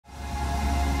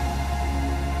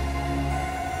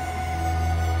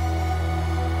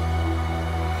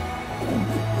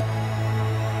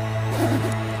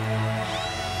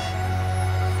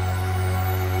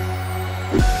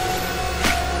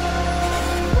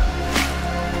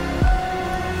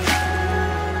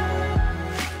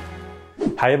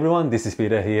Hi everyone, this is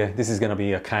Peter here. This is gonna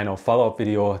be a kind of follow-up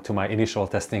video to my initial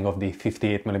testing of the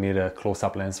 58mm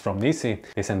close-up lens from NiSi.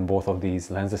 They sent both of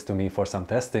these lenses to me for some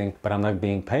testing, but I'm not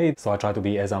being paid, so I try to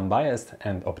be as unbiased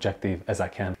and objective as I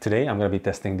can. Today I'm gonna be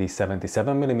testing the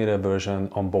 77mm version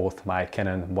on both my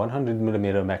Canon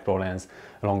 100mm macro lens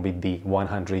along with the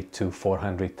 100 to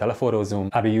 400 telephoto zoom.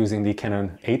 I'll be using the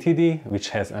Canon ATD, which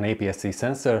has an APS-C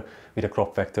sensor with a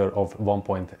crop factor of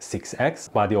 1.6x.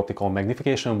 While the optical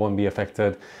magnification won't be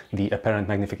affected, the apparent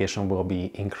magnification will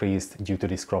be increased due to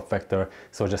this crop factor,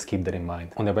 so just keep that in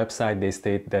mind. On their website, they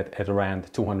state that at around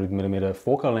 200mm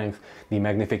focal length, the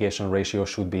magnification ratio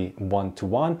should be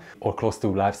 1:1 or close to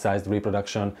life-sized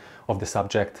reproduction of the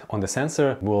subject on the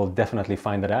sensor. We'll definitely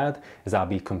find that out as I'll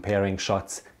be comparing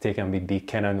shots taken with the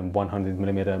Canon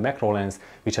 100mm macro lens,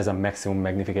 which has a maximum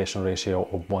magnification ratio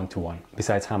of 1:1.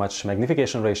 Besides how much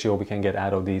magnification ratio we can get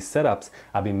out of these setups,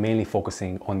 I'll be mainly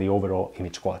focusing on the overall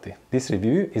image quality. This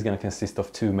review is going to consist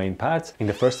of two main parts. In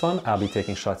the first one, I'll be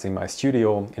taking shots in my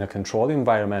studio in a controlled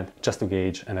environment just to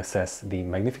gauge and assess the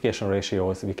magnification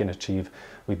ratios we can achieve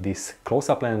with this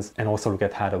close-up lens, and also look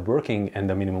at how the working and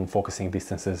the minimum focusing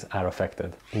distances are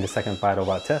affected. In the second part of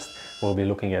our test, we'll be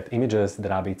looking at images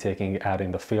that I'll be taking out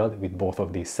in the field with both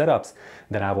of these setups.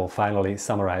 Then I will finally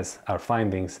summarize our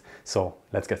findings. So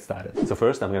let's get started. So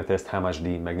first I'm going to test how much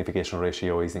the magnification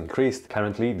ratio is increased.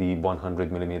 Currently the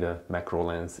 100mm macro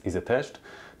lens is attached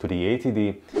to the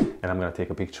ATD, and I'm going to take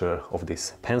a picture of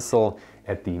this pencil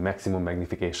at the maximum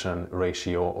magnification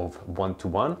ratio of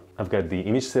 1:1. I've got the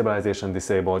image stabilization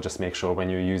disabled. Just make sure when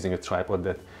you're using a tripod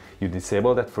that you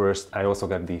disable that first. I also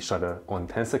got the shutter on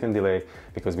 10-second delay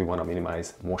because we want to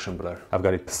minimize motion blur. I've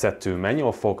got it set to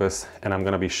manual focus, and I'm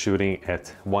going to be shooting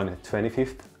at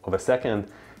 1/25th of a second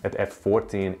at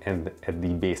f14 and at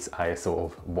the base ISO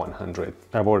of 100.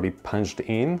 I've already punched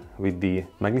in with the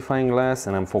magnifying glass,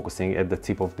 and I'm focusing at the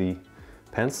tip of the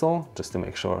pencil just to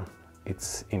make sure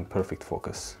it's in perfect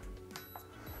focus.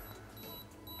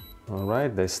 All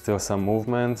right, there's still some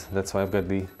movement. That's why I've got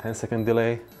the 10-second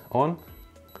delay on.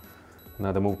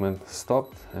 Now the movement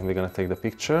stopped and we're gonna take the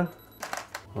picture.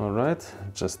 All right,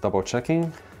 just double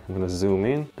checking. I'm gonna zoom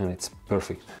in and it's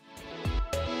perfect.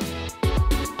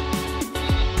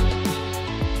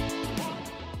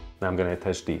 Now I'm gonna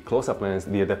attach the close-up lens.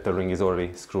 The adapter ring is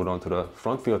already screwed onto the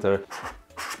front filter.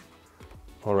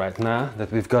 All right, now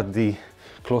that we've got the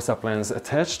close-up lens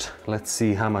attached, let's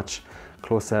see how much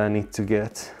closer I need to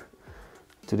get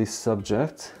to this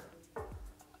subject.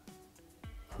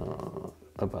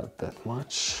 About that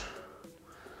much.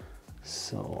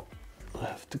 So I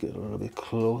have to get a little bit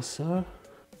closer.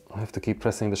 I have to keep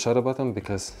pressing the shutter button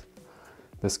because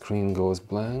the screen goes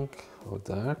blank or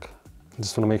dark. I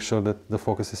just want to make sure that the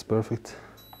focus is perfect.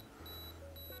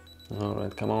 All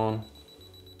right, come on.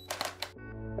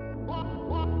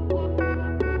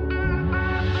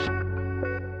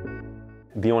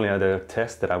 The only other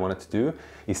test that I wanted to do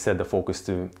is set the focus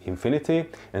to infinity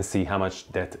and see how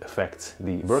much that affects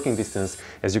the working distance.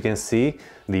 As you can see,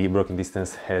 the working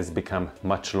distance has become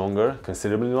much longer,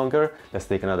 considerably longer. Let's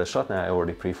take another shot. Now I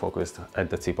already pre-focused at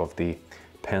the tip of the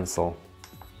pencil.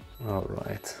 All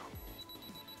right.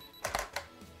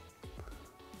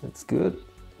 That's good.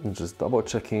 I'm just double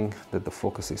checking that the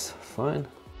focus is fine.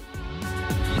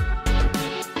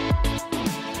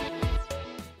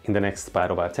 In the next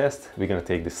part of our test, we're going to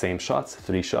take the same shots,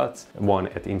 3 shots, one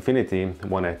at infinity,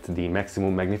 one at the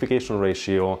maximum magnification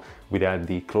ratio without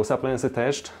the close-up lens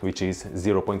attached, which is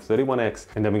 0.31x,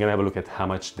 and then we're going to have a look at how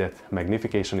much that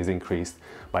magnification is increased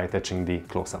by attaching the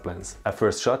close-up lens. Our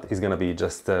first shot is going to be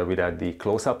just without the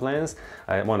close-up lens.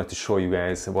 I wanted to show you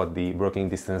guys what the working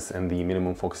distance and the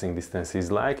minimum focusing distance is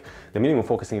like. The minimum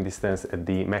focusing distance at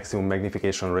the maximum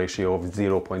magnification ratio of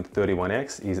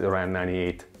 0.31x is around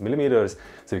 98mm.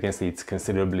 So you can see it's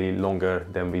considerably longer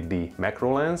than with the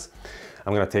macro lens.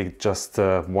 I'm going to take just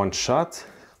one shot,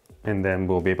 and then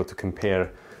we'll be able to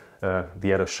compare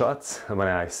the other shots when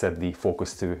I set the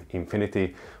focus to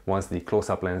infinity once the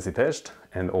close-up lens is attached,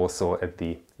 and also at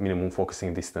the minimum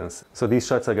focusing distance. So these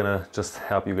shots are gonna just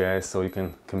help you guys so you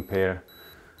can compare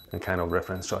and kind of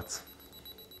reference shots.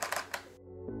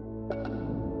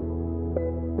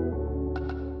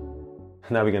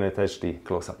 Now we're gonna attach the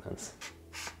close-up lens.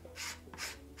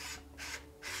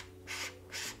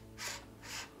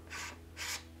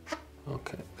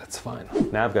 Okay, that's fine.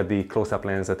 Now I've got the close-up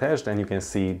lens attached, and you can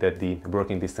see that the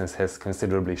working distance has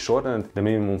considerably shortened. The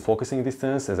minimum focusing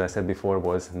distance, as I said before,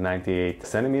 was 98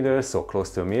 centimeters, so close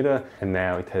to a meter, and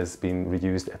now it has been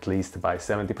reduced at least by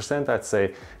 70%, I'd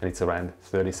say, and it's around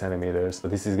 30 centimeters. So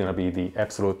this is going to be the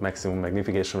absolute maximum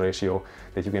magnification ratio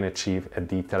that you can achieve at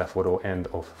the telephoto end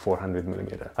of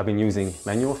 400mm. I've been using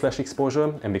manual flash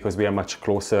exposure, and because we are much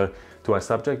closer to our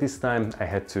subject this time, I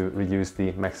had to reduce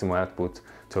the maximum output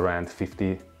to around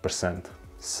 50%.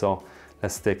 So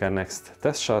let's take our next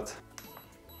test shot.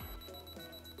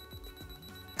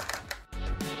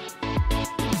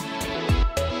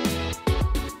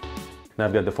 Now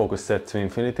I've got the focus set to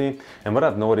infinity, and what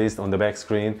I've noticed on the back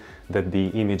screen that the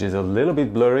image is a little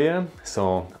bit blurrier,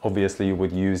 so obviously you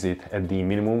would use it at the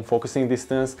minimum focusing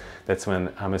distance. That's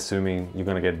when I'm assuming you're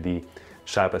gonna get the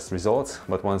sharpest results,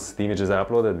 but once the images are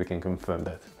uploaded, we can confirm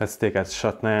that. Let's take a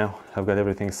shot now. I've got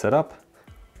everything set up,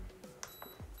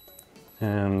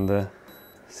 and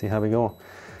see how we go.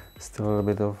 Still a little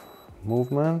bit of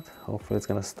movement. Hopefully it's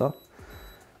gonna stop.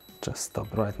 Just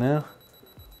stop right now.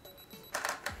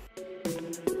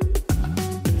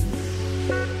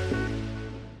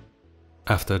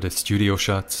 After the studio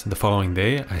shots, the following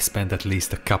day I spent at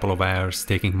least a couple of hours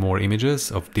taking more images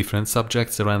of different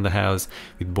subjects around the house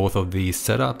with both of these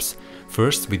setups.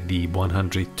 First with the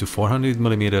 100 to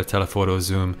 400mm telephoto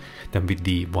zoom, then with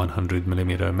the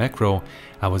 100mm macro.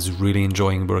 I was really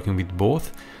enjoying working with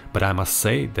both, but I must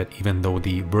say that even though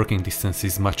the working distance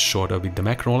is much shorter with the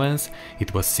macro lens,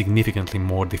 it was significantly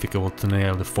more difficult to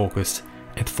nail the focus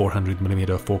at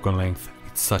 400mm focal length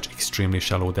with such extremely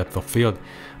shallow depth of field,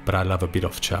 but I love a bit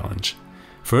of challenge.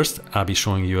 First, I'll be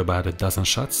showing you about a dozen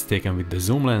shots taken with the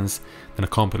zoom lens, then a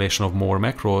compilation of more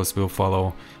macros will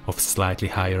follow of slightly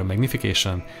higher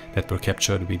magnification that were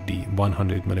captured with the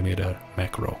 100mm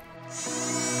macro.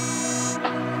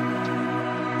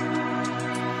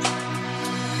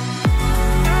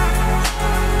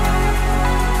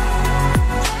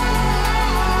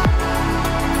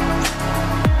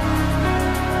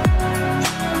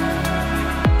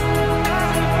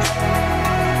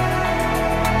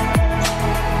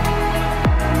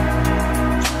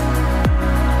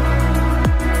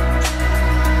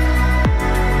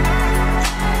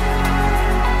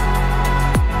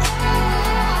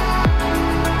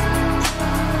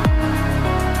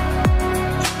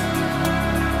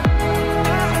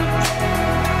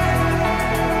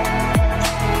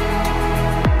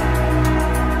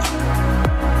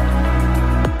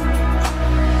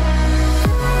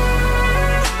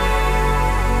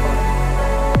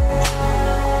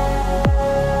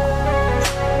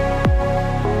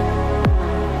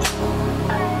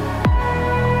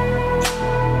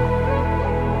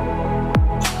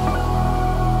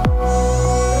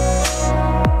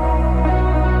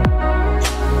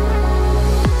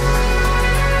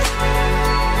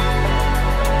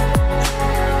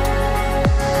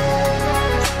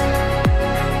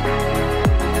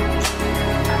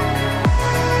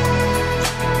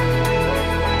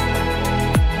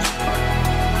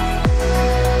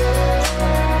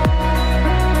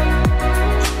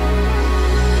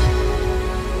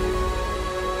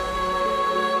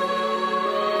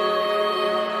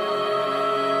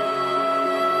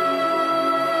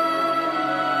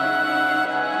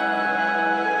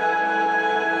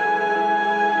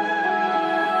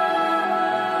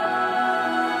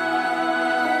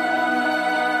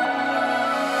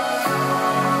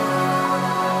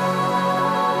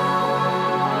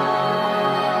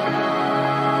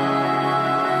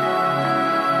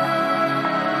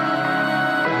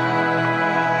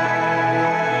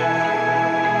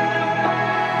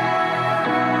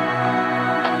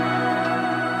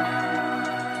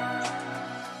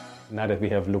 Now that we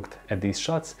have looked at these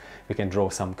shots, we can draw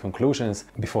some conclusions.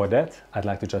 Before that, I'd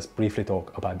like to just briefly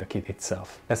talk about the kit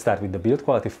itself. Let's start with the build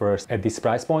quality first. At this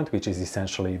price point, which is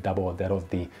essentially double that of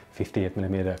the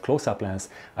 58mm close-up lens,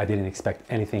 I didn't expect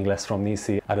anything less from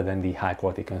NiSi other than the high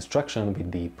quality construction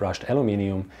with the brushed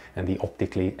aluminum and the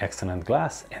optically excellent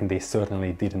glass, and they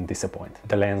certainly didn't disappoint.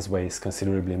 The lens weighs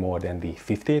considerably more than the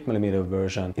 58mm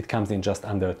version. It comes in just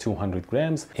under 200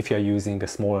 grams. If you're using a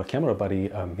smaller camera body,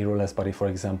 a mirrorless body for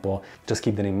example, just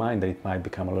keep that in mind that it might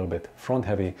become a little bit front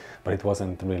heavy, but it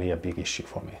wasn't really a big issue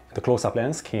for me. The close-up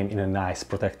lens came in a nice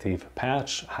protective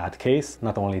pouch, hard case.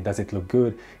 Not only does it look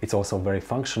good, it's also very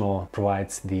functional,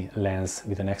 provides the lens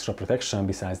with an extra protection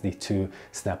besides the two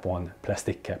snap-on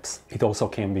plastic caps. It also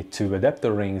came with two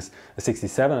adapter rings, a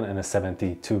 67 and a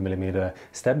 72mm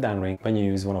step-down ring. When you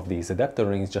use one of these adapter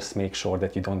rings, just make sure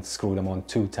that you don't screw them on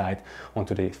too tight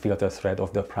onto the filter thread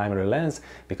of the primary lens,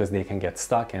 because they can get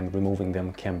stuck and removing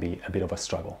them can be a bit of a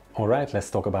struggle. Alright, let's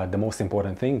talk about the most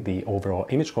important thing, the overall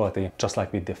image quality. Just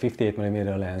like with the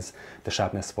 58mm lens, the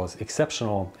sharpness was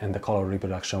exceptional and the color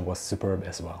reproduction was superb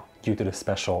as well. Due to the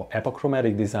special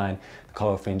apochromatic design, the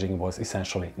color fringing was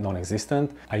essentially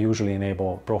non-existent. I usually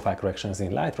enable profile corrections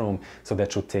in Lightroom, so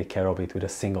that should take care of it with a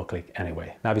single click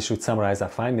anyway. Now we should summarize our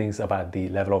findings about the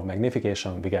level of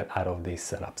magnification we get out of these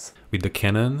setups. With the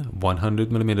Canon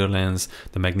 100mm lens,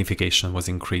 the magnification was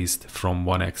increased from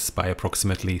 1x by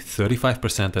approximately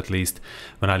 35% at least.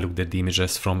 When I looked at the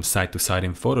images from side to side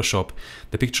in Photoshop,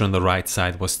 the picture on the right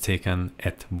side was taken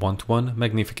at 1:1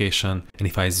 magnification, and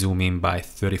if I zoom in by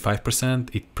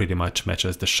 35%, it pretty much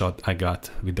matches the shot I got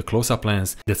with the close-up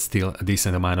lens. That's still a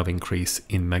decent amount of increase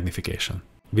in magnification.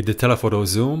 With the telephoto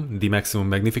zoom, the maximum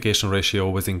magnification ratio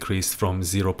was increased from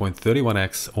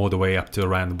 0.31x all the way up to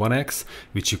around 1x,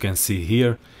 which you can see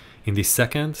here. In the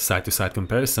second side-to-side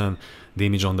comparison, the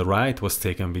image on the right was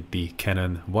taken with the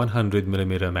Canon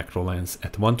 100mm macro lens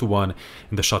at 1:1,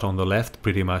 and the shot on the left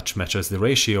pretty much matches the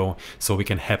ratio, so we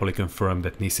can happily confirm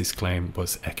that NiSi's claim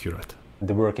was accurate.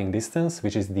 The working distance,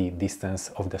 which is the distance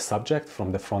of the subject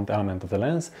from the front element of the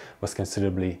lens, was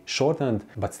considerably shortened,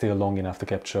 but still long enough to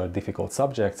capture difficult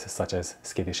subjects such as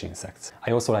skittish insects. I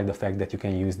also like the fact that you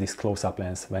can use this close-up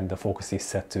lens when the focus is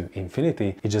set to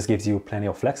infinity. It just gives you plenty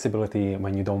of flexibility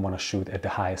when you don't want to shoot at the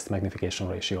highest magnification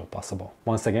ratio possible.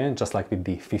 Once again, just like with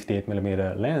the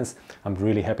 58mm lens, I'm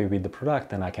really happy with the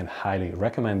product and I can highly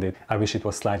recommend it. I wish it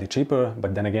was slightly cheaper,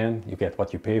 but then again, you get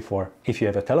what you pay for. If you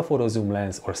have a telephoto zoom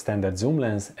lens or standard zoom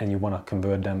lens and you want to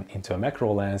convert them into a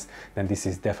macro lens, then this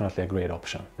is definitely a great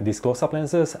option. These close-up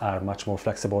lenses are much more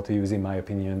flexible to use in my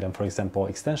opinion than, for example,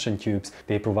 extension tubes.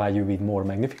 They provide you with more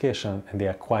magnification and they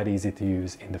are quite easy to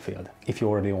use in the field. If you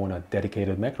already own a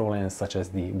dedicated macro lens such as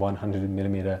the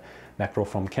 100mm macro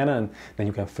from Canon, then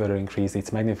you can further increase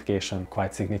its magnification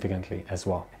quite significantly as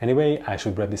well. Anyway, I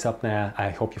should wrap this up now. I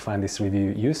hope you find this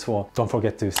review useful. Don't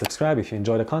forget to subscribe if you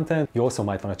enjoy the content. You also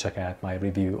might want to check out my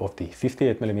review of the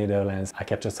 58mm lens. I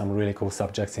captured some really cool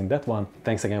subjects in that one.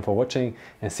 Thanks again for watching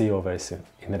and see you all very soon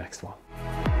in the next one.